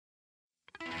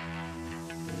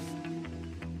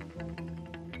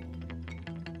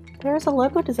There is a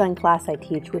logo design class I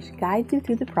teach which guides you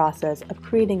through the process of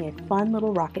creating a fun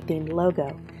little rocket-themed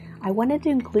logo. I wanted to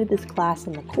include this class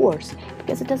in the course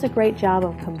because it does a great job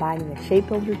of combining the shape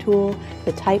builder tool,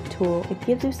 the type tool. It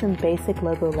gives you some basic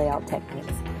logo layout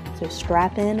techniques. So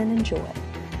strap in and enjoy.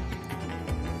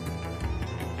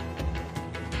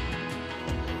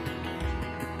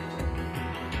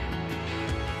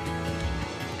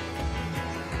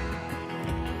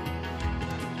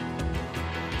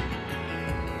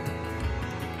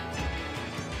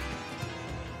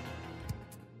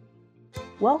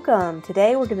 Welcome!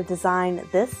 Today we're going to design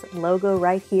this logo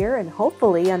right here, and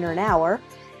hopefully under an hour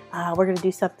we're going to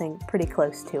do something pretty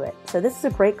close to it. So this is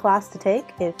a great class to take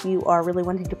if you are really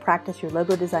wanting to practice your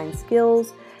logo design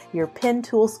skills, your pen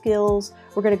tool skills.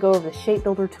 We're going to go over the shape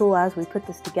builder tool as we put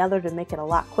this together to make it a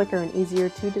lot quicker and easier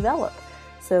to develop.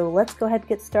 So let's go ahead and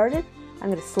get started. I'm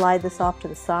going to slide this off to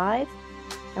the side.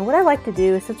 And what I like to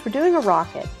do is, since we're doing a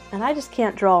rocket, and I just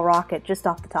can't draw a rocket just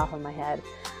off the top of my head,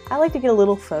 I like to get a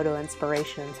little photo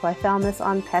inspiration. So I found this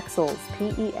on Pexels,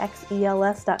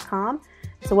 Pexels.com.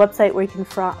 It's a website where you can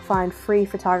find free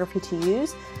photography to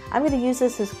use. I'm going to use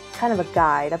this as kind of a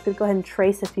guide. I'm going to go ahead and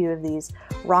trace a few of these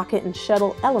rocket and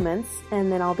shuttle elements, and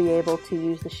then I'll be able to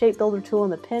use the shape builder tool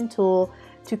and the pen tool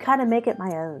to kind of make it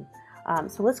my own.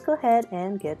 So let's go ahead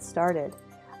and get started.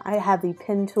 I have the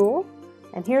pen tool,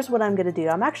 and here's what I'm going to do.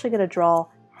 I'm actually going to draw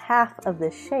half of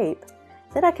this shape.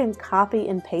 Then I can copy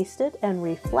and paste it and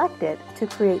reflect it to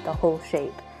create the whole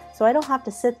shape. So I don't have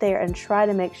to sit there and try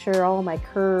to make sure all my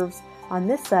curves on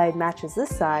this side matches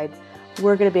this side.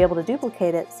 We're going to be able to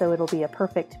duplicate it so it'll be a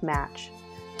perfect match.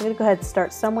 I'm going to go ahead and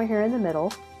start somewhere here in the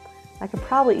middle. I could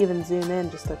probably even zoom in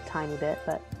just a tiny bit,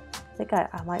 but I think I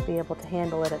might be able to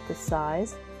handle it at this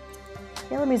size.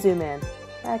 Yeah, let me zoom in.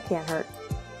 That can't hurt.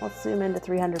 Let's zoom in to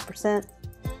 300%.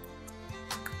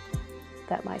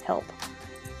 That might help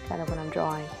kind of when I'm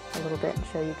drawing a little bit and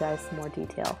show you guys some more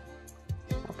detail.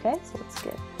 Okay, so let's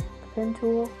get the pen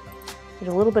tool.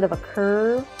 There's a little bit of a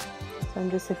curve. So I'm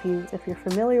just, if you're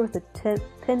familiar with the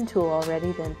pen tool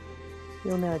already, then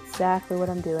you'll know exactly what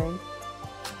I'm doing.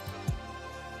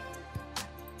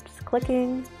 Just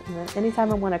clicking, and then anytime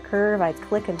I want a curve, I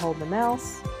click and hold the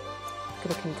mouse. I'm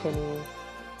going to continue.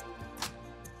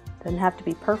 Doesn't have to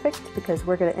be perfect because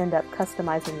we're going to end up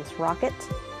customizing this rocket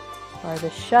or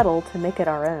the shuttle to make it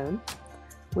our own.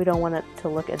 We don't want it to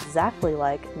look exactly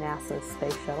like NASA's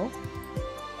space shuttle.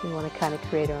 We want to kind of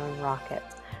create our own rocket.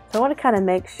 So I want to kind of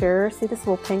make sure, see this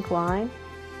little pink line?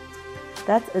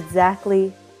 That's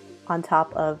exactly on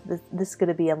top of, this is going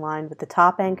to be aligned with the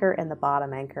top anchor and the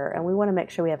bottom anchor, and we want to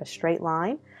make sure we have a straight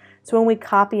line. So when we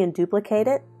copy and duplicate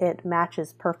it, it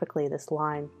matches perfectly this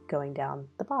line going down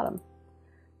the bottom.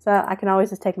 So I can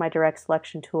always just take my direct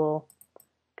selection tool,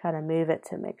 kind of move it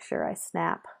to make sure I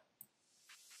snap.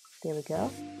 There we go.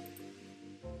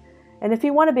 And if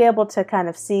you want to be able to kind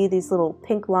of see these little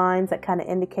pink lines that kind of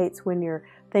indicates when your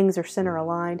things are center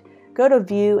aligned, go to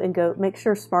View and go make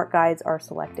sure Smart Guides are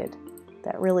selected.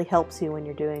 That really helps you when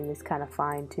you're doing this kind of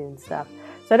fine-tuned stuff.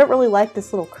 So I don't really like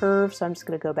this little curve, so I'm just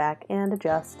going to go back and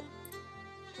adjust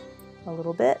a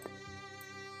little bit.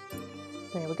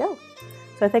 There we go.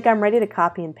 So I think I'm ready to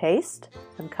copy and paste.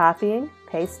 I'm copying,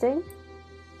 pasting,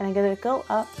 and I'm going to go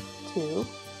up to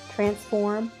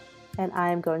Transform, and I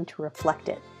am going to reflect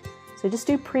it. So just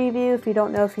do Preview if you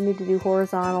don't know if you need to do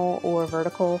horizontal or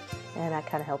vertical, and that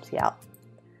kind of helps you out.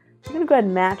 I'm going to go ahead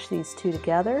and match these two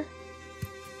together,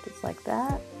 just like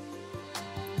that.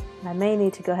 And I may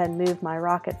need to go ahead and move my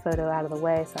rocket photo out of the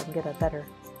way so I can get a better...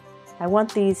 I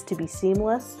want these to be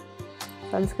seamless,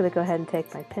 so I'm just going to go ahead and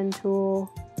take my pen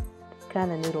tool, just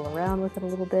kind of noodle around with it a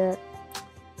little bit.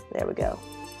 There we go.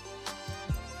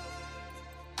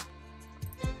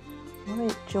 Let me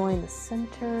join the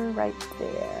center right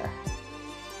there.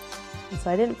 And so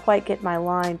I didn't quite get my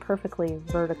line perfectly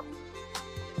vertical.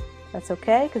 That's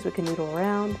okay, because we can noodle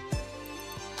around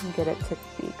and get it to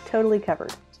be totally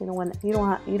covered. So you don't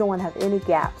want to have any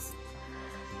gaps.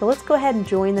 So let's go ahead and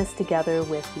join this together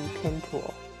with the pen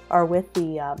tool, or with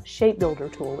the shape builder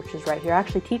tool, which is right here. I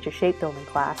actually teach a shape building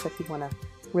class if you want to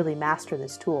really master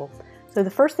this tool. So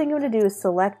the first thing you want to do is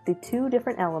select the two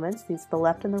different elements, these the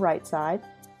left and the right side.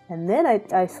 And then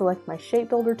I select my shape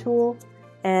builder tool,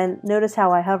 and notice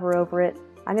how I hover over it.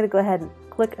 I'm going to go ahead and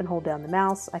click and hold down the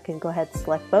mouse. I can go ahead and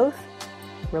select both,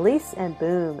 release, and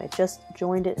boom, it just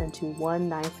joined it into one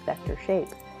nice vector shape.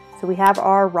 So we have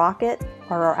our rocket,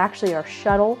 or actually our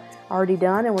shuttle already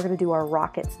done, and we're going to do our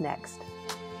rockets next.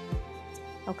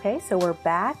 Okay, so we're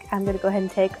back. I'm going to go ahead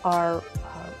and take our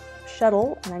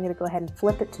shuttle, and I'm going to go ahead and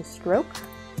flip it to stroke,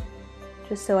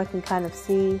 just so I can kind of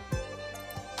see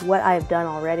what I've done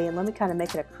already, and let me kind of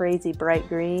make it a crazy bright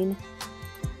green,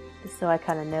 just so I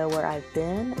kind of know where I've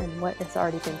been and what has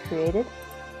already been created.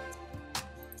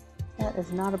 That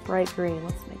is not a bright green.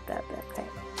 Let's make that bit. Okay.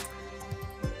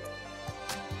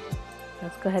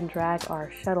 Let's go ahead and drag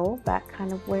our shuttle back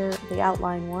kind of where the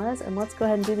outline was, and let's go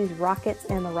ahead and do these rockets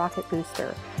and the rocket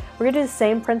booster. We're going to do the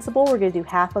same principle. We're going to do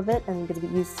half of it, and we're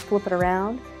going to flip it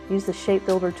around, use the shape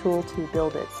builder tool to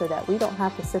build it so that we don't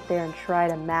have to sit there and try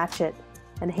to match it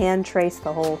and hand trace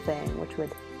the whole thing, which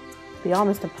would be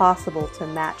almost impossible to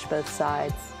match both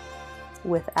sides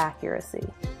with accuracy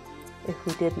if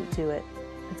we didn't do it,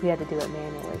 if we had to do it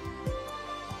manually.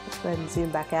 Let's go ahead and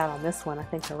zoom back out on this one. I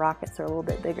think the rockets are a little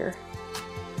bit bigger.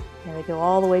 And they go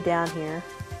all the way down here.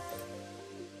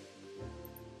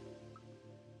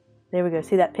 There we go.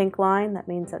 See that pink line? That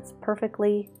means that's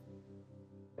perfectly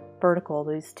vertical.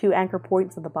 These two anchor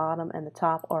points at the bottom and the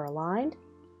top are aligned.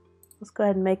 Let's go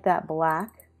ahead and make that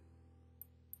black.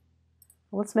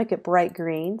 Let's make it bright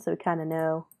green so we kind of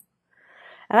know.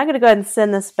 And I'm going to go ahead and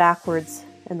send this backwards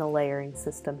in the layering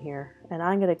system here. And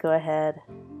I'm going to go ahead,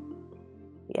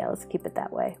 yeah, let's keep it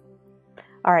that way.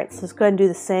 All right, so let's go ahead and do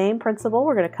the same principle.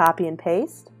 We're going to copy and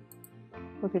paste.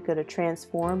 We're going to go to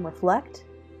transform, reflect.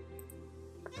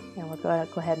 And we're going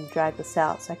to go ahead and drag this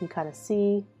out so I can kind of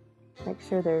see, make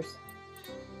sure there's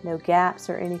no gaps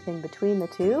or anything between the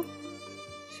two.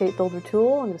 Shape builder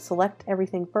tool, I'm going to select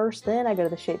everything first, then I go to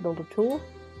the shape builder tool,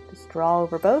 just draw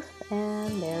over both,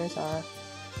 and there's our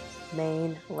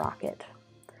main rocket.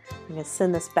 I'm going to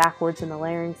send this backwards in the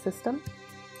layering system.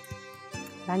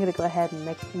 And I'm going to go ahead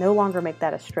and no longer make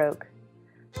that a stroke.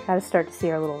 Kind of start to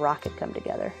see our little rocket come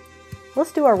together.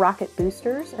 Let's do our rocket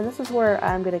boosters, and this is where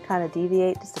I'm going to kind of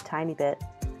deviate just a tiny bit.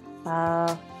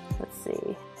 Let's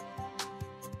see.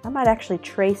 I might actually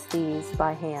trace these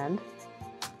by hand.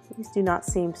 These do not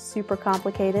seem super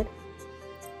complicated.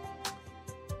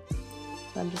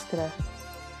 So I'm just going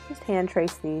to hand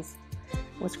trace these.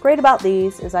 What's great about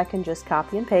these is I can just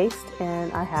copy and paste,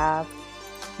 and I have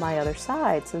my other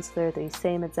side since they're the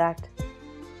same exact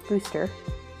booster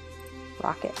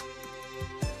rocket.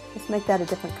 Let's make that a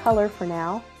different color for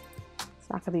now. It's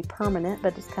not going to be permanent,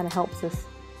 but it just kind of helps us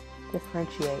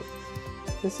differentiate.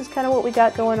 This is kind of what we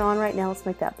got going on right now. Let's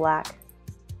make that black.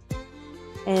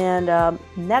 And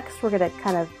next we're going to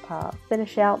kind of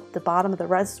finish out the bottom of the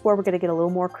rest. This is where we're going to get a little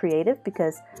more creative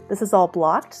because this is all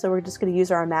blocked. So we're just going to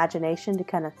use our imagination to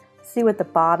kind of see what the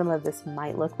bottom of this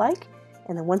might look like.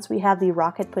 And then once we have the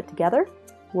rocket put together,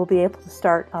 we'll be able to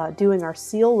start doing our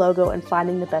seal logo and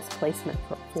finding the best placement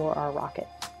for our rocket.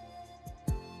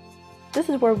 This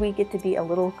is where we get to be a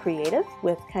little creative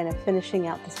with kind of finishing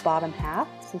out this bottom half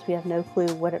since we have no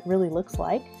clue what it really looks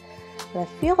like. But I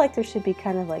feel like there should be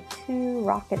kind of like two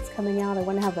rockets coming out. I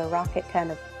want to have the rocket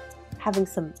kind of having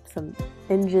some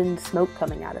engine smoke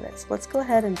coming out of it. So let's go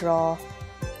ahead and draw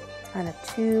kind of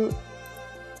two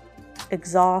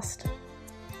exhaust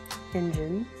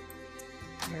engine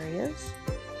areas.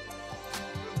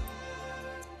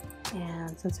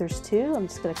 And since there's two, I'm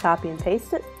just going to copy and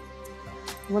paste it.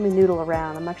 Let me noodle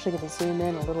around. I'm actually going to zoom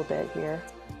in a little bit here.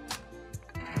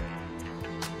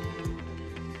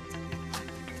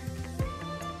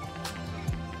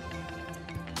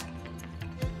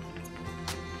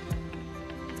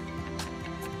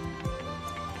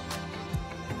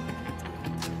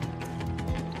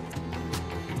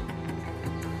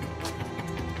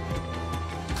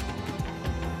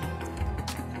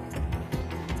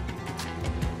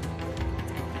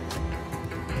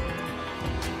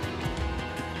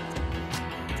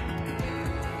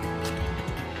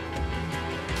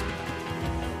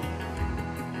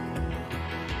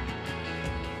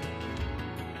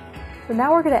 So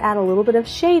now we're going to add a little bit of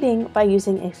shading by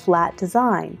using a flat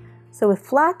design. So with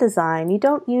flat design, you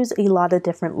don't use a lot of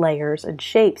different layers and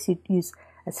shapes. You use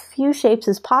as few shapes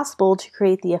as possible to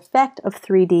create the effect of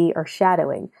 3D or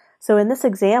shadowing. So in this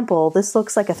example, this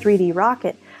looks like a 3D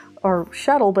rocket or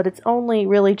shuttle, but it's only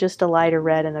really just a lighter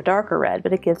red and a darker red,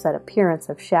 but it gives that appearance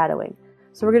of shadowing.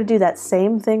 So we're going to do that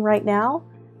same thing right now.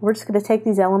 We're just going to take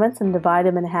these elements and divide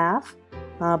them in half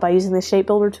by using the shape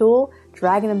builder tool,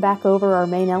 dragging them back over our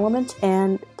main element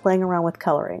and playing around with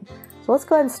coloring. So let's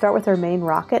go ahead and start with our main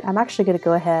rocket. I'm actually going to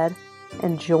go ahead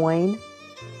and join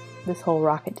this whole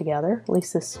rocket together, at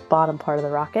least this bottom part of the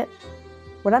rocket.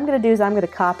 What I'm going to do is I'm going to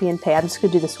copy and paste. I'm just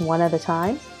going to do this one at a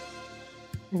time.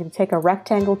 I'm going to take a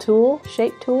rectangle tool,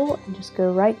 shape tool, and just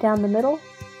go right down the middle.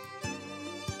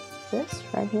 This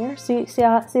right here. See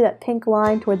that pink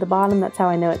line toward the bottom? That's how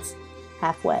I know it's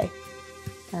halfway.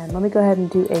 And let me go ahead and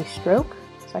do a stroke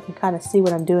so I can kind of see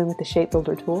what I'm doing with the shape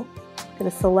builder tool. I'm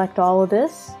going to select all of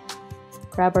this,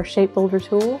 grab our shape builder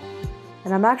tool,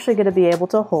 And I'm actually going to be able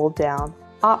to hold down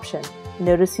Option.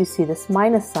 Notice you see this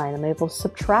minus sign. I'm able to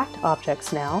subtract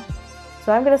objects now.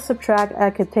 So I'm going to subtract,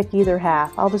 I could pick either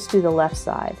half. I'll just do the left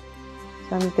side.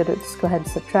 So I'm going to just go ahead and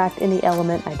subtract any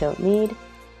element I don't need.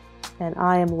 And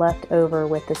I am left over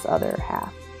with this other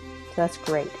half. So that's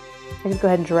great. I can go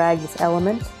ahead and drag this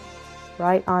element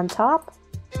right on top.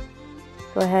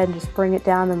 Go ahead and just bring it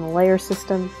down in the layer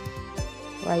system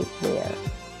right there.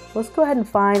 Let's go ahead and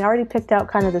find, I already picked out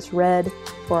kind of this red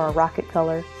for our rocket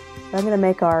color. I'm going to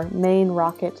make our main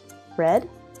rocket red.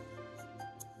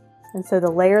 And so the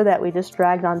layer that we just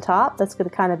dragged on top, that's going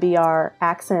to kind of be our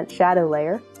accent shadow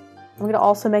layer. I'm going to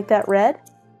also make that red,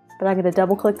 but I'm going to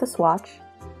double click the swatch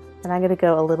and I'm going to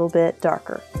go a little bit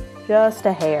darker. Just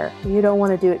a hair. You don't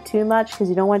want to do it too much because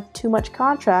you don't want too much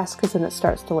contrast because then it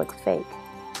starts to look fake.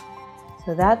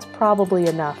 So that's probably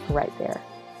enough right there.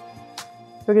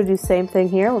 We're going to do the same thing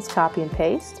here. Let's copy and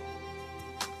paste.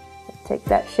 Take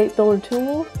that shape builder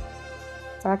tool.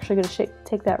 We're actually going to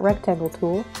take that rectangle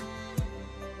tool.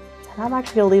 And I'm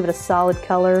actually going to leave it a solid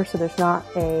color so there's not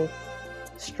a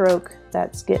stroke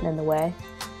that's getting in the way.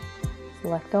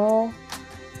 Select all.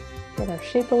 Get our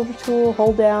shape builder tool,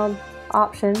 hold down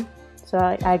Option. So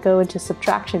I go into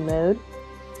subtraction mode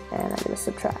and I'm going to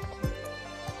subtract.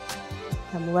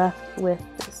 I'm left with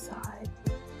this side.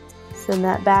 Send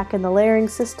that back in the layering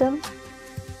system.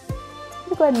 I'm going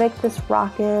to go ahead and make this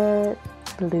rocket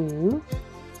blue.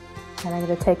 And I'm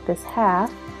going to take this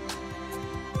half.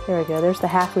 There we go, there's the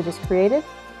half we just created.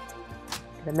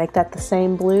 I'm going to make that the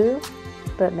same blue,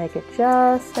 but make it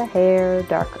just a hair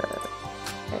darker.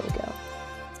 There we go.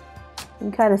 You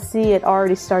can kind of see it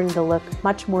already starting to look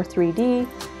much more 3D.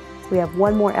 We have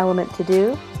one more element to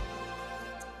do.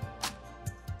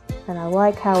 And I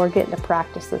like how we're getting to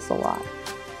practice this a lot.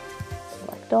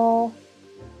 Select all.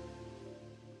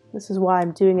 This is why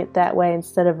I'm doing it that way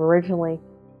instead of originally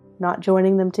not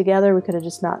joining them together. We could have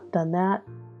just not done that.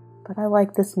 But I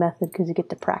like this method because you get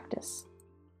to practice.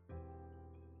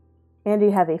 And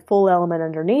you have a full element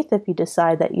underneath if you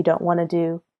decide that you don't want to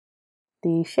do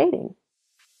the shading.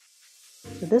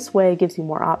 So this way it gives you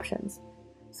more options.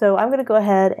 So I'm going to go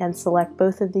ahead and select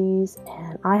both of these,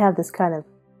 and I have this kind of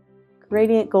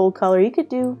gradient gold color. You could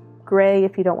do gray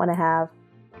if you don't want to have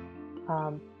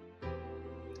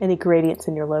any gradients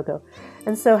in your logo.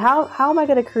 And so how am I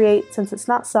going to create, since it's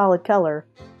not solid color,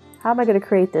 how am I going to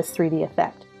create this 3D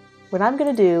effect? What I'm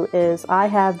going to do is I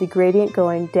have the gradient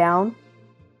going down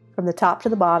from the top to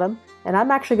the bottom, and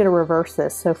I'm actually going to reverse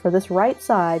this. So for this right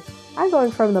side, I'm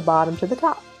going from the bottom to the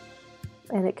top.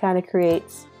 And it kind of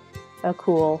creates a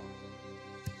cool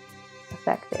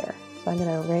effect there. So I'm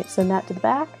going to send that to the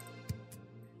back.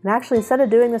 And actually, instead of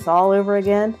doing this all over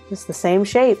again, it's the same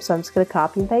shape, so I'm just going to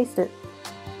copy and paste it.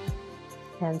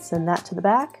 And send that to the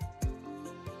back.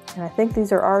 And I think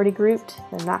these are already grouped.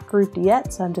 They're not grouped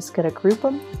yet, so I'm just going to group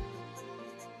them.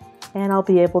 And I'll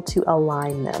be able to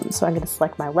align them. So I'm going to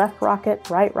select my left rocket,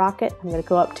 right rocket. I'm going to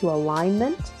go up to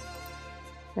alignment.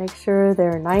 Make sure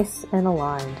they're nice and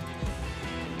aligned.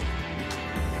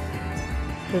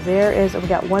 So there is, we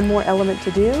got one more element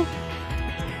to do.